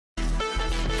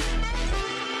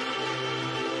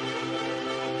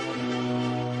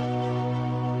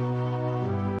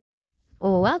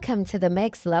welcome to the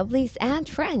mix, lovelies and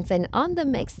friends. And on the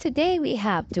mix today, we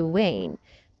have Dwayne.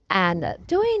 And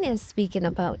Dwayne is speaking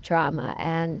about drama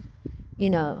and, you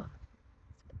know,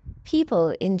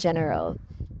 people in general.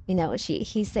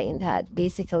 He's saying that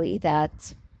basically that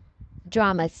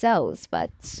drama sells, but,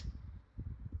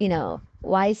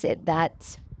 why is it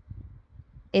that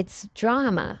it's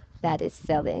drama that is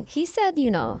selling? He said,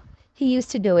 he used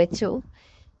to do it too,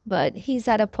 but he's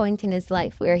at a point in his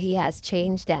life where he has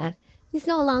changed that. He's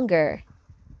no longer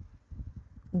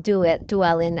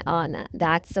dwelling on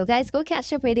that. So guys, go catch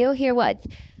the video, hear what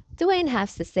Dwayne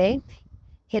has to say.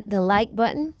 Hit the like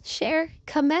button, share,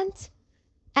 comment,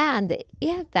 and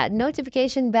hit that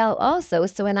notification bell also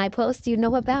so when I post you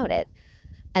know about it.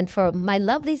 And for my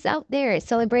lovelies out there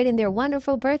celebrating their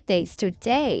wonderful birthdays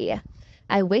today,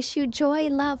 I wish you joy,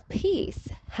 love, peace,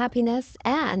 happiness,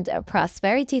 and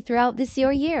prosperity throughout this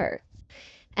your year.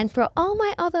 And for all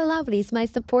my other lovelies, my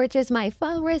supporters, my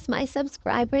followers, my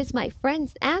subscribers, my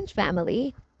friends, and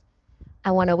family,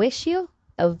 I want to wish you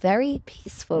a very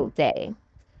peaceful day.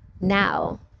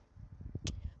 Now,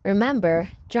 remember,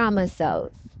 drama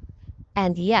sells.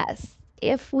 And yes,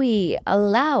 if we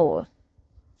allow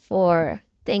for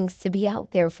things to be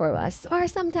out there for us, or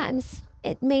sometimes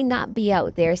it may not be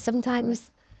out there, sometimes,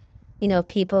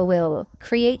 people will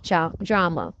create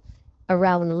drama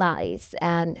around lies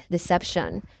and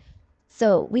deception.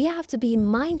 So we have to be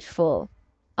mindful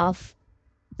of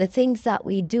the things that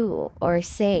we do or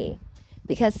say,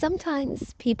 because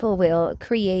sometimes people will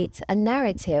create a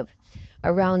narrative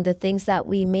around the things that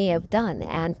we may have done,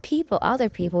 and other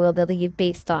people will believe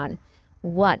based on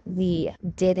what we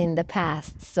did in the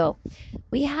past. So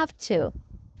we have to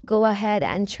go ahead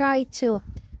and try to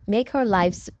make our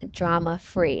lives drama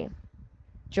free.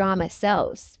 Drama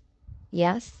sells,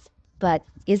 yes, but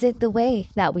is it the way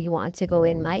that we want to go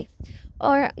in life?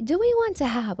 Or do we want to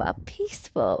have a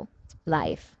peaceful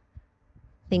life?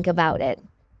 Think about it.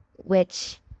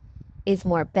 Which is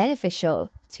more beneficial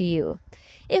to you?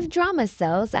 If drama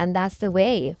sells and that's the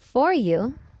way for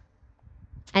you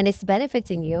and it's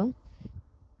benefiting you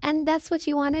and that's what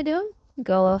you want to do,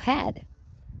 go ahead.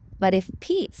 But if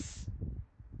peace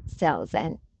sells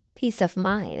and peace of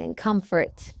mind and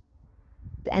comfort,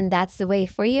 and that's the way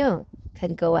for you,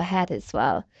 can go ahead as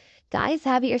well. Guys,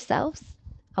 have yourselves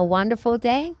a wonderful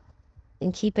day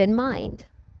and keep in mind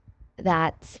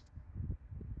that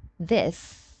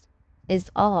this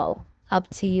is all up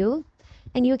to you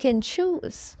and you can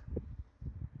choose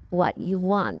what you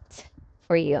want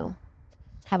for you.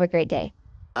 Have a great day.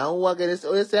 And what again?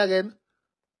 What you say again?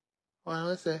 What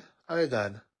you say? How you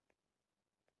gone?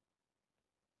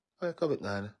 How you coming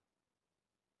gone?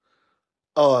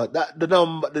 Oh, that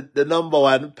the number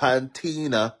one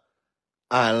Pantina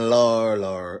and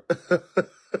Lor.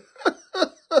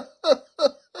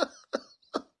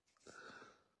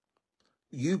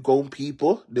 You grown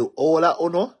people, the all I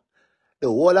uno,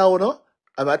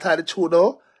 I'm not telling the truth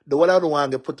now. The one I don't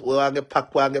want to get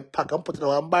pack and put it in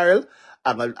one barrel.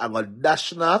 I'm gonna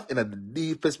dash it off in the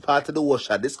deepest part of the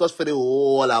ocean. This goes for the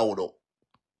whole I uno.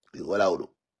 The whole I uno.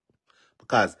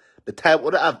 Because the time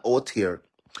what I have out here,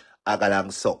 I got long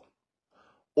so.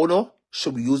 Uno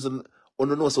should be using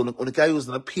so uno can use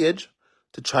a page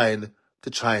to try and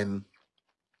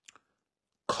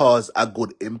cause a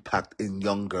good impact in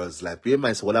young girls' life. You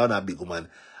might say, well, I'm not a big woman.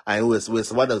 I always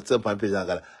one of the page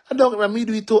and don't remember me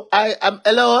do it too. I am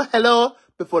hello.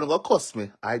 Before they go cuss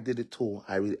me. I did it too.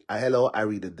 I really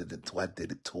did it too. I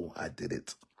did it too. I did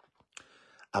it.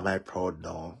 Am I proud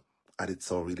now? I did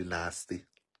so really nasty.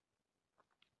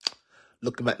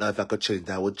 Looking back now, if I could change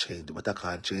it, I would change it, but I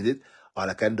can't change it. All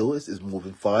I can do is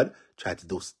moving forward, try to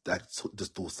just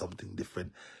do something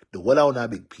different. The world are not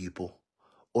big people.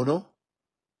 Oh no?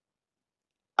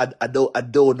 I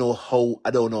don't know how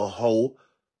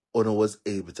Ono was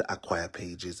able to acquire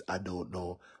pages. I don't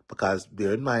know. Because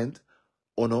bear in mind,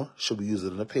 Ono should be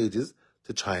using the pages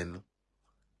to try and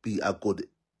be a good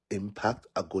impact,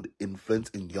 a good influence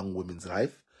in young women's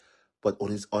life. But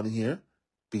Ono is on here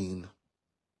being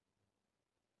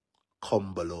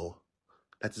cumbalo.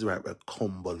 That is right, we're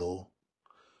cumbalo.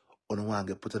 Ono want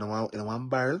to get put in one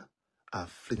barrel and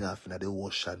fling off in the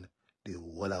ocean. The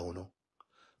whole of Ono.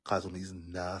 Because Ono is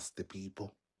nasty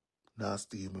people.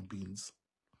 Nasty human beings.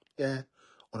 Yeah,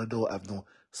 on don't have no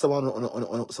someone on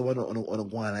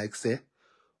go on like say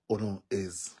on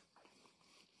is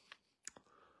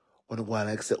on go on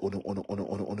like say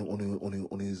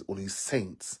on his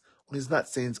saints. On his not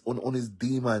saints, on his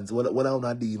demons. What on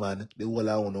a demon? The whole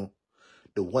on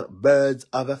the one birds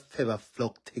of a feather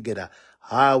flock together.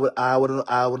 I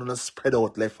wanna spread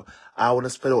out left. I wanna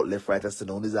spread out left, right, and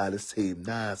center. On is all the same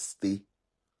nasty.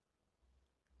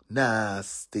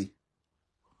 Nasty.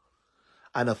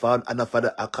 And I found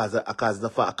the I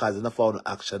found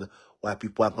action why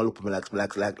people are gonna look at me like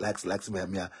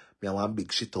me one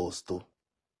big shit house too.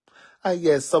 I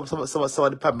guess some of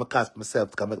the time I cast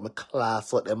myself to come make my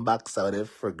class out them backs out they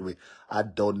frig me. I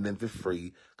done them for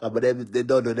free. But they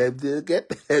don't know them they get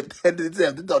they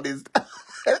deserve to done this.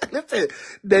 Listen,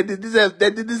 they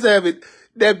deserve it.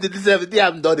 Them did deserve it. They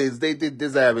haven't done this. They did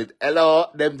deserve it. Hello,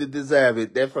 them did deserve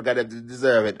it. They forgot them did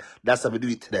deserve it. That's how we do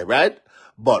it today, right?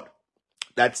 But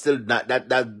that's still not that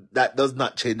does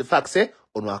not change the fact say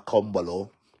on a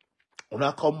combo.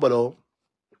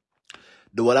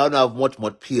 The one I don't have much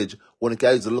page when you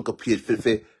can use a look at page for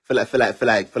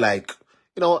like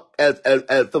you know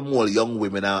help the more young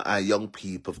women and young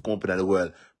people come up in the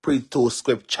world pre to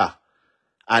scripture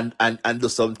and do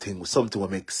something will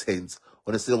make sense.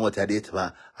 When you still want to date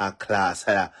a class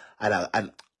and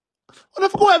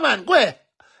go man, go ahead.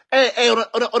 Hey,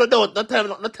 don't tell me, don't tell me,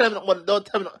 don't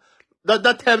tell me,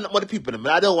 don't tell me about the people.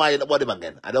 Man. I don't want you about them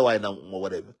again. I don't want you know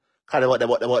whatever. Kind of they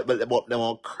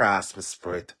want cross my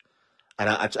spirit. And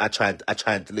I trying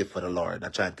to live for the Lord. I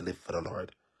trying to live for the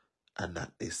Lord, and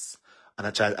not this. And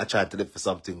I try to live for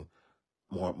something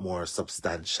more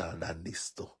substantial than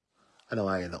this too. I don't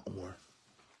want you nothing more.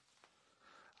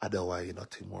 I don't want you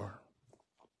nothing more.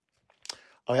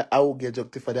 I will get you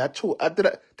Tiffany.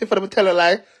 Tiffany, me tell a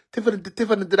lie. Tiffany,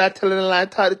 did I tell a lie?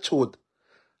 Tell the truth.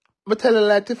 Me tell a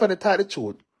lie. Tiffany, tell the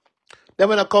truth. Then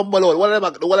when I come below, what am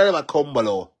I come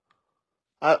below?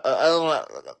 I don't know.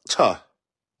 Cha.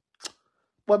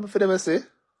 What me for them say?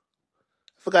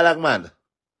 Forgot like man.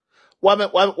 Why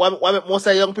make most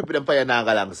of young people them pay na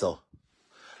galang so?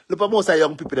 Look at most of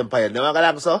young people them pay na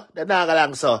galang so? They na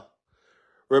galang so.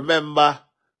 Remember,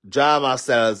 drama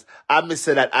cells. I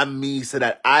said that.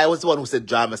 I was the one who said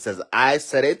drama cells. I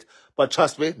said it, but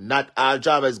trust me, not all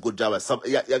drama is good drama. Some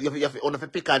you have to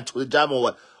pick and choose drama.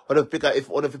 What? If pick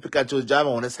and choose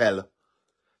drama, one is hell.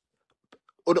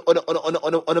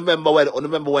 Remember when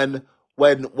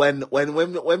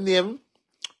name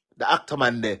the actor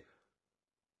man there.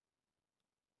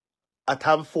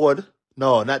 Tom Ford?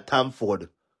 No, not Tom Ford.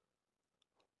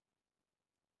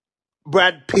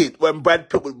 Brad Pitt, when Brad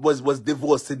Pitt was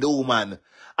divorcing the woman,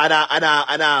 when I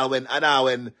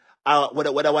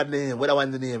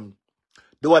want the name,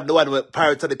 the one with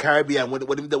Pirates of the Caribbean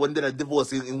when they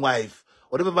divorcing in wife.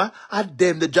 What remember? I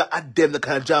damn the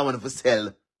kind of drama for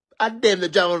sell. I damn the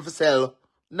drama for sell.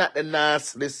 Not the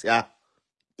nastiness, yeah.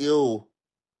 Ew.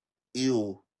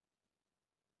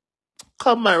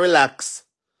 Come on, relax.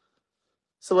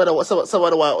 Someone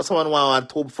want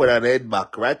to put an head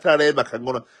back, right? An head back. I'm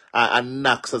gonna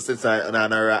knock so since on a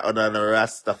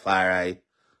Rastafari.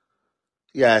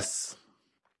 Yes.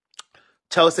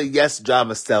 Chelsea, yes,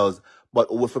 drama sells,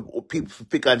 but with people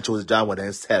pick and choose drama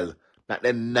they sell. Not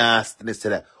the nastiness to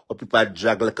that. Or people are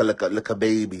drag like a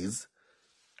babies.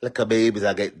 Like a babies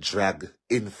I get dragged.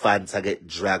 Infants I get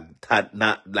dragged.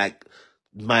 Not like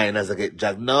minors I get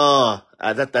dragged. No.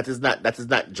 That is not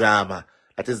drama.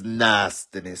 That is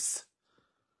nastiness.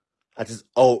 That is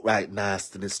outright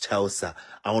nastiness, Chelsea.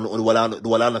 I want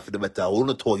to for the better. I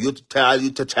want to tell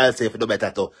you to Chelsea for the better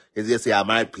too. You say I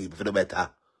married people for the better.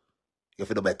 You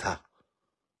for the better.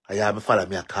 I have me follow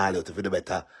me a call you to for the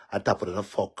better. I tap on the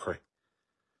fuckery.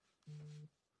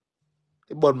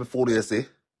 You bought me phone you see.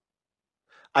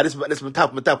 I this my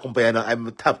tap compare now. I'm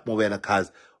tap more when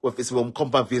cause if it's when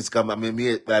company feels come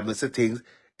I say things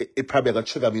it probably gonna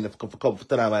trigger me for come for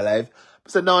turn on my life. I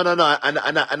said no. I'm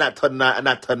not turn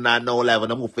no live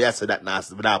and I move for yesterday that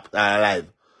nasty but not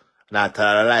alive. Not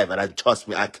alive and I trust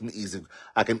me I can easily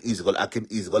go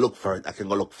look for it. I can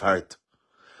go look for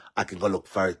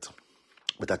it.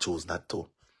 But I chose not to.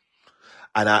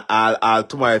 And I'll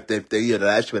tomorrow if they hear the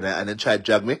live stream and then try to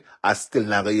drag me, I still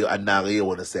not gonna hear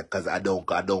what I say because I don't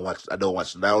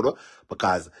watch now though.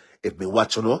 Because if me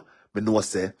watch me know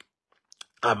say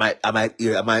I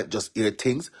might just hear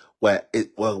things where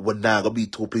we're not gonna be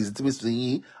too pleasing to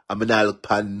me. I mean I look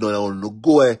pan no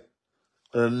go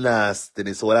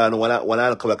nasty. So when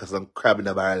I come back because I'm crabbing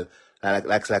the barrel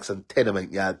like some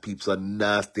tenement yard peeps are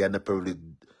nasty and they probably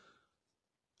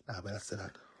nah but I say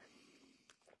that.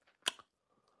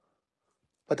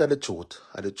 But the truth.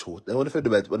 Then one of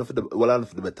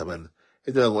the better, man.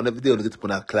 It's one of the day when you get to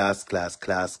put on class.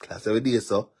 Every day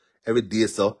so.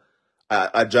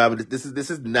 I drama. This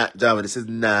is not drama. This is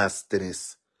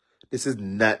nastiness. This is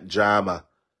not drama.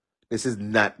 This is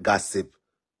not gossip.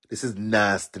 This is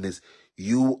nastiness.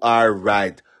 You are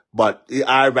right. But you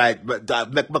are right.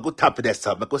 But make go tap this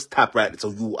so. Make go stop right.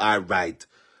 So you are right.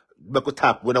 Make go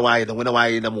tap when I want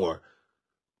no more.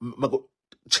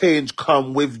 Change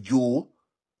come with you.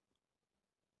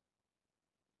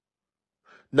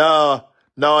 No,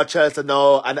 no, Chelsea,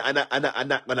 no. I'm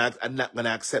not gonna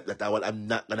accept that. I'm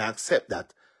not gonna accept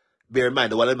that. Bear in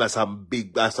mind, the one of some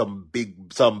big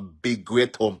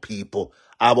great home people.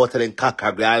 I about to them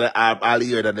caca, all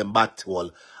hear than them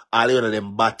battle. All hear than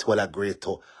them battle a great.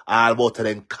 All about to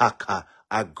them caca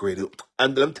a great.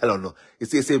 And I'm telling you,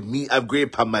 say me, I've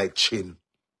great on my chin.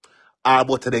 All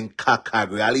about them caca,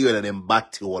 all hear than them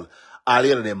battle. All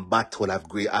hear than them battle. I've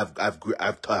grey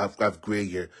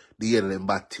here. The hear than them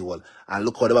battle. And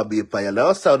look how they be fire.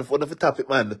 Now sound for the topic,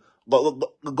 man.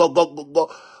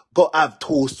 Go have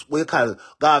two, what you call it?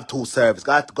 Go have two service.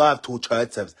 Go have two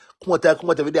church service. Come out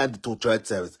every day and do two church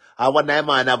service. I have one night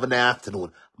morning, have one night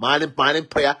afternoon. Morning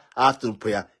prayer, afternoon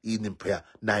prayer, evening prayer,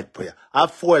 night prayer. I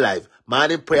have 4 live.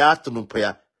 Morning prayer, afternoon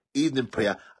prayer, evening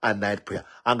prayer, and night prayer.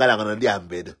 I'm gonna on the damn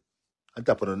bed. On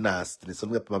top of the nastiness, so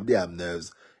I'm gonna put my damn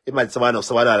nerves. Imagine someone of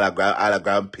all our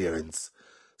grandparents.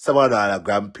 Someone of all our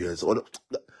grandparents.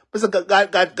 Listen,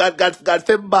 God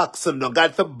for boxing, no.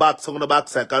 God for boxing on the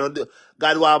backside. God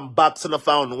want boxing on the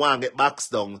phone, want get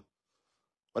boxed down.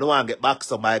 When want get boxed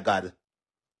down, my God.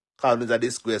 Because it's a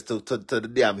disgrace to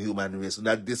the damn human race. It's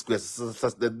a disgrace to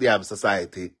the damn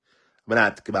society. I'm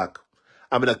not take it back.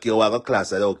 I'm not care what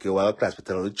class, I don't care what class, but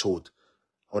tell the truth.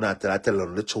 I'm not tell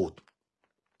them the truth.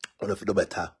 I'm not do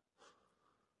better.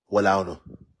 Well, I don't know.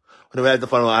 When I the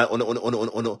fun on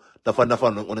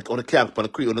the camp on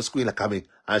the screen like me,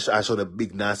 I show the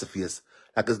big nasty face.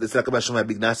 Like it's like I'm showing my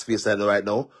big nasty face right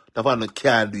now. The fun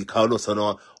can't do it because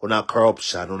on a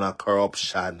corruption.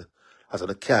 I saw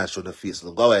the can't show the face.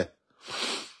 No, go away.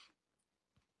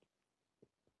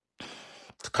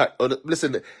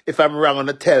 Listen, if I'm wrong,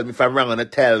 tell me. If I'm wrong,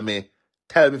 tell me.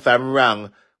 Tell me if I'm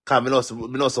wrong. Cause me know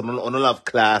some on the love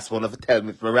class. Wanna tell me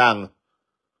if I'm wrong.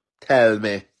 Tell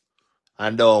me.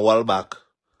 And don't hold back.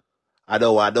 I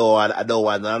don't want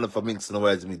none of mince in the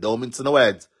words me. Don't mince in the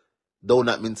words. Do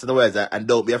not mince in the words. And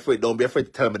don't be afraid to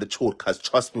tell me the truth. Cause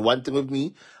trust me, one thing with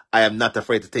me, I am not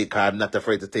afraid to I'm not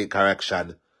afraid to take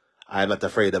correction. I am not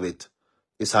afraid of it.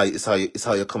 It's how you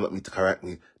come at me to correct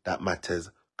me that matters.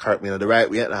 Correct me in the right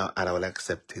way now, and I will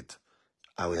accept it.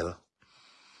 I will.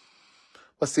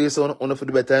 But seriously, on for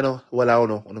the better, you know. Well, I don't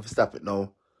know. On for stop it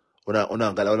now. Una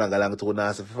galang too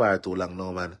nasty for far too long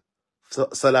now, man. So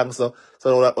long, so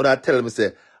when I tell me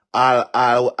say,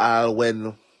 I'll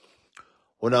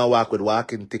when I walk with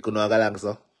walking tick una galang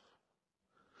so.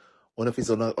 Una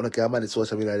feel una can manage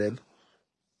social media then.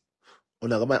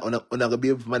 Una go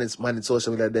be manage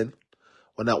social media then.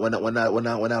 When I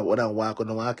walk on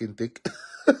a walking tick.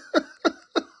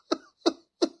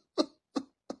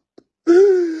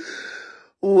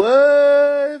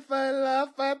 Whoa, if I laugh,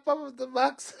 I pop up the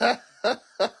box.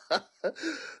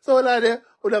 So when I there,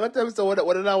 when I tell me so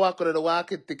when I walk on the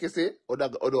walking tick, you see, when I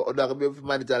go be able to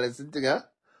manage and something, huh?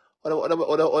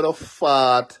 When I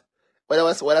fart, when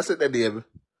I sit the name,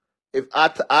 if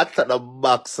I at the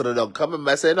box, so don't come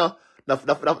and say no. No,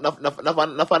 no,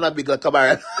 big like a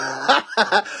barrel.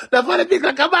 No, big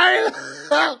like a barrel.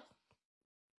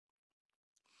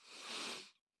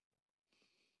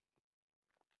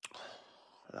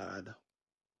 Lord.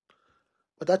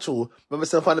 But that's true. When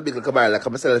myself on the big like a barrel, like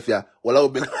myself here, well, I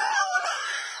would be.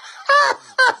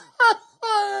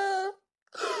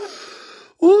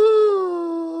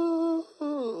 Woo!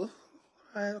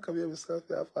 I look at myself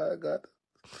here, Father God.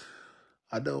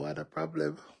 I don't want a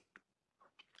problem.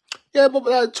 Yeah, but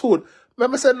that's true.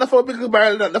 Remember saying nothing for a big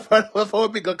barrel, nothing for a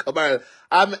big barrel.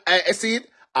 I see it.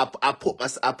 I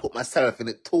put myself in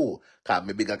it too. Cause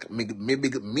me bigger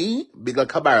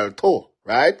barrel too,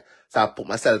 right? So I put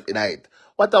myself in it.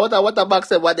 What a box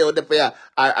said what they would pay.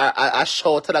 I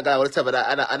shout to the guy whatever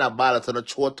and I ball it on the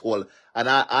throat hole and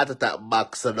I at that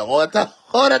box and what the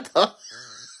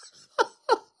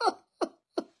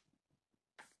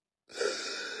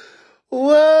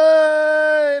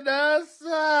Whoa, that's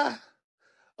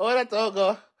what I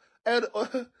talk. And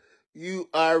you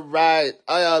are right.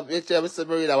 I am Mr.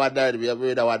 Marina one dirty. I'm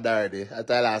Marina one dirty. At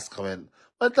the last comment.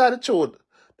 But tell the truth.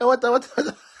 Now what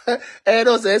and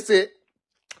also say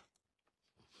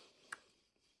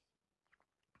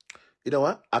you know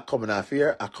what? I'm coming off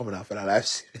here. I'm coming off in a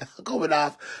life. I'm coming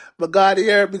off. But God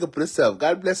here, big up yourself.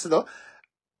 God bless you know.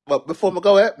 But before I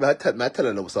go I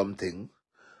tell you something.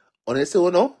 Honestly,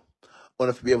 you know,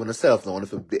 want to be able to self now, want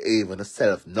to be able to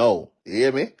self know. You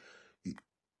hear me?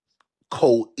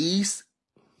 Cohesiveness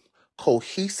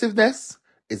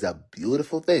is a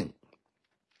beautiful thing.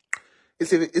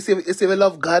 If you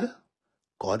love God,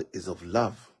 God is of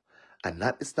love. And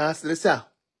that is nastiness, yeah.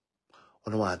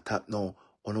 On want tap now.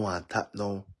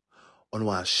 On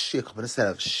want to shake up on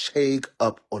yourself, shake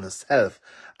up on yourself,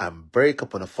 and break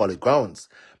up on the folly grounds.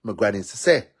 My granny used to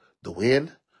say,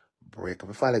 Dwayne, break up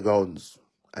the folly grounds.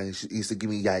 And she used to give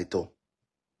me yaito.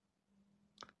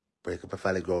 Break up the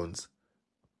folly grounds.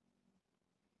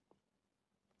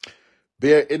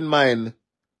 Bear in mind,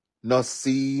 not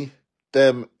see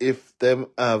them if them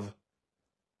have.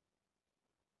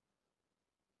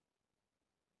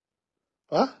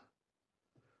 Huh?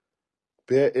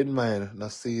 Bear in mind,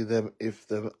 not see them if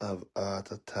them have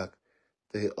heart attack.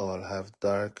 They all have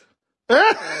dark.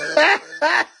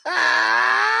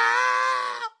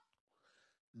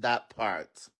 That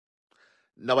part.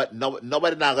 Nobody not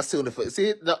gonna sue the see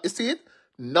it? No, you see it?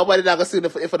 Nobody not gonna sue the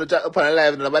for the jack upon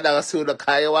live. Nobody not gonna sue the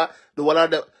Kiowa. The one on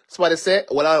the somebody say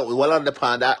one on the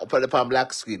pan that upon the pan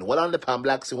black screen. One on the pan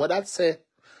black screen. What that say?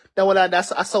 That one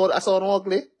that's I saw it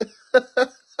ugly.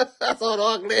 I saw it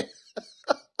ugly.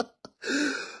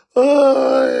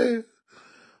 Oh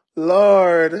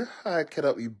Lord, I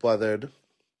cannot be bothered.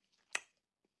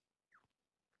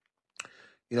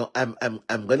 You know, I'm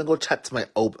gonna go chat to my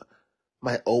ob.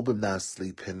 My Obim now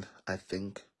sleeping, I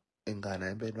think, in Ghana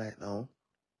in bed right now.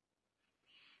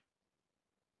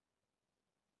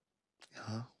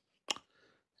 Yeah.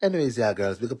 Anyways, yeah,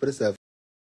 girls, we can put this